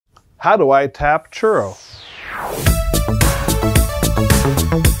How do I tap churro?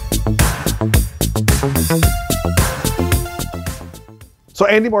 So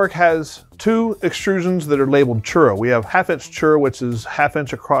AndyMark has two extrusions that are labeled churro. We have 1/2 inch churro, which is 1/2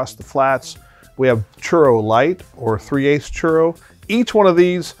 inch across the flats. We have churro light or 3/8 churro. Each one of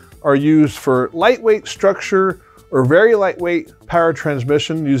these are used for lightweight structure or very lightweight power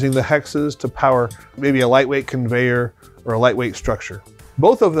transmission using the hexes to power maybe a lightweight conveyor or a lightweight structure.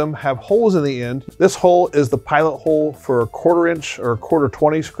 Both of them have holes in the end. This hole is the pilot hole for a 1/4 inch or a 1/4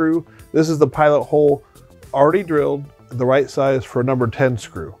 20 screw. This is the pilot hole already drilled, the right size for a number 10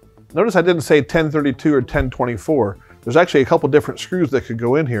 screw. Notice I didn't say 1032 or 1024. There's actually a couple different screws that could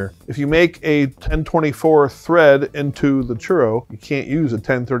go in here. If you make a 1024 thread into the churro, you can't use a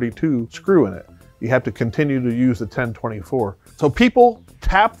 1032 screw in it. You have to continue to use the 1024. So people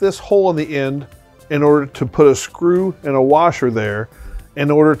tap this hole in the end in order to put a screw and a washer there in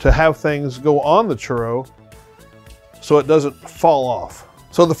order to have things go on the churro so it doesn't fall off.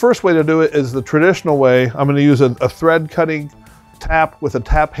 So the first way to do it is the traditional way. I'm going to use a thread cutting tap with a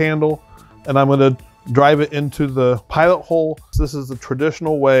tap handle, and I'm going to drive it into the pilot hole. This is the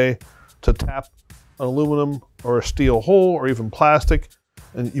traditional way to tap an aluminum or a steel hole or even plastic,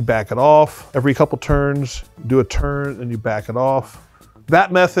 and you back it off. Every couple turns, you do a turn and you back it off.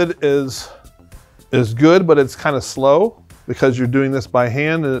 That method is good, but it's kind of slow because you're doing this by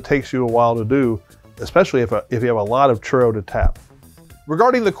hand and it takes you a while to do, especially if you have a lot of churro to tap.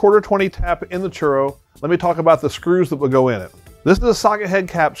 Regarding the 1/4 20 tap in the churro, let me talk about the screws that will go in it. This is a socket head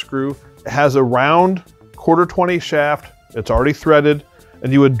cap screw. It has a round 1/4 20 shaft. It's already threaded,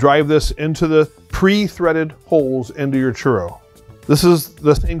 and you would drive this into the pre-threaded holes into your churro. This is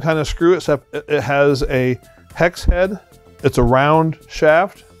the same kind of screw, except it has a hex head. It's a round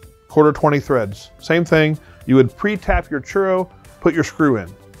shaft, 1/4 20 threads. Same thing. You would pre-tap your churro, put your screw in.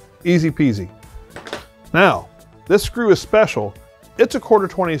 Easy peasy. Now, this screw is special. It's a 1/4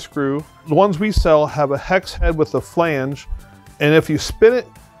 20 screw. The ones we sell have a hex head with a flange, and if you spin it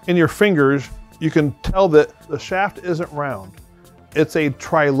in your fingers, you can tell that the shaft isn't round. It's a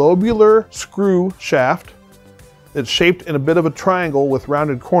trilobular screw shaft. It's shaped in a bit of a triangle with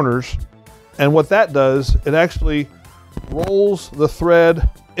rounded corners, and what that does, it actually rolls the thread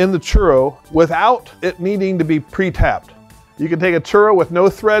in the churro without it needing to be pre-tapped. You can take a churro with no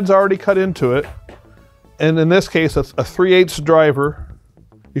threads already cut into it, and in this case, it's a 3/8 driver.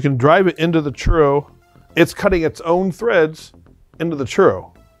 You can drive it into the churro. It's cutting its own threads into the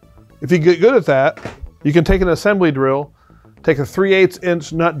churro. If you get good at that, you can take an assembly drill, take a 3/8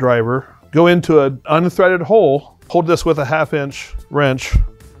 inch nut driver, go into an unthreaded hole, hold this with a 1/2 inch wrench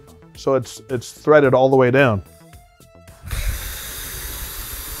so it's threaded all the way down.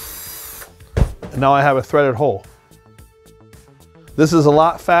 And now I have a threaded hole. This is a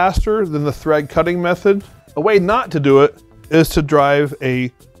lot faster than the thread cutting method. A way not to do it is to drive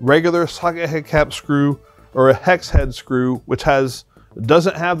a regular socket head cap screw or a hex head screw, which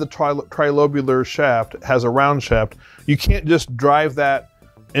doesn't have the trilobular shaft, it has a round shaft. You can't just drive that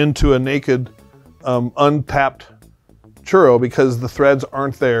into a naked, untapped churro because the threads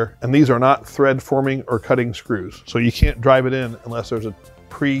aren't there, and these are not thread forming or cutting screws. So you can't drive it in unless there's a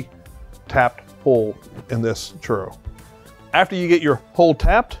pre-tapped hole in this churro. After you get your hole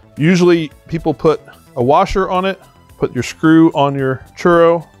tapped, usually people put a washer on it, put your screw on your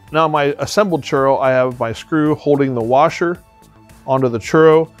churro. Now my assembled churro, I have my screw holding the washer onto the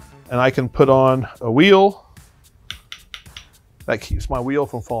churro, and I can put on a wheel. That keeps my wheel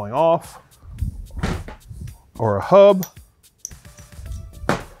from falling off, or a hub,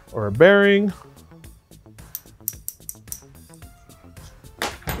 or a bearing,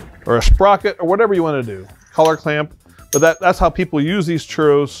 or a sprocket, or whatever you want to do. Collar clamp, but that's how people use these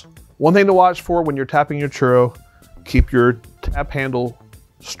churros. One thing to watch for when you're tapping your churro, keep your tap handle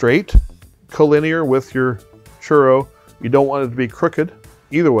straight, collinear with your churro. You don't want it to be crooked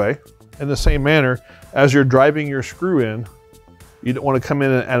either way. In the same manner, as you're driving your screw in, you don't want to come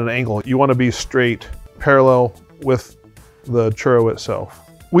in at an angle. You want to be straight, parallel with the churro itself.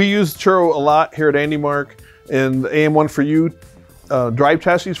 We use churro a lot here at AndyMark in the AM1ForYou drive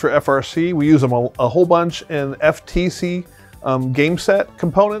chassis for FRC. We use them a whole bunch in FTC game set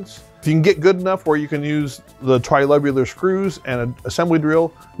components. If you can get good enough where you can use the trilobular screws and an assembly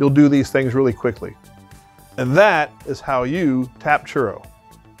drill, you'll do these things really quickly. And that is how you tap churro.